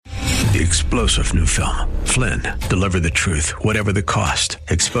The explosive new film, Flynn, Deliver the Truth, Whatever the Cost,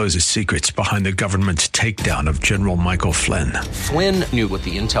 exposes secrets behind the government's takedown of General Michael Flynn. Flynn knew what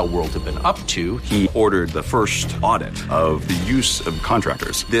the intel world had been up to. He ordered the first audit of the use of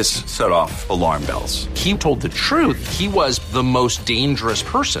contractors. This set off alarm bells. He told the truth. He was the most dangerous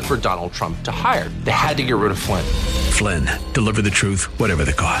person for Donald Trump to hire. They had to get rid of Flynn. Flynn, Deliver the Truth, Whatever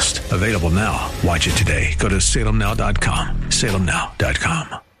the Cost. Available now. Watch it today. Go to salemnow.com.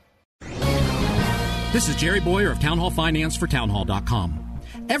 salemnow.com. This is Jerry Bowyer of Town Hall Finance for townhall.com.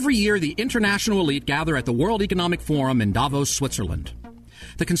 Every year, the international elite gather at the World Economic Forum in Davos, Switzerland.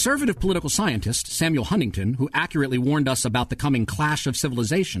 The conservative political scientist, Samuel Huntington, who accurately warned us about the coming clash of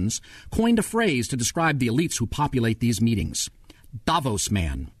civilizations, coined a phrase to describe the elites who populate these meetings. Davos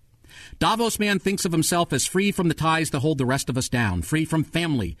man. Davos man thinks of himself as free from the ties that hold the rest of us down, free from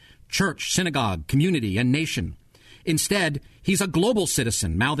family, church, synagogue, community, and nation. Instead, he's a global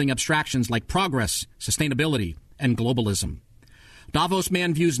citizen, mouthing abstractions like progress, sustainability, and globalism. Davos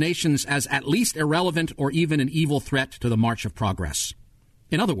man views nations as at least irrelevant or even an evil threat to the march of progress.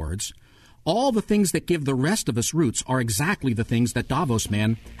 In other words, all the things that give the rest of us roots are exactly the things that Davos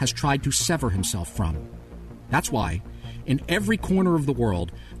man has tried to sever himself from. That's why, in every corner of the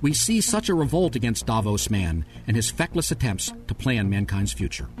world, we see such a revolt against Davos man and his feckless attempts to plan mankind's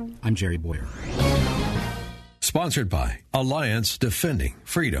future. I'm Jerry Bowyer. Sponsored by Alliance Defending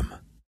Freedom.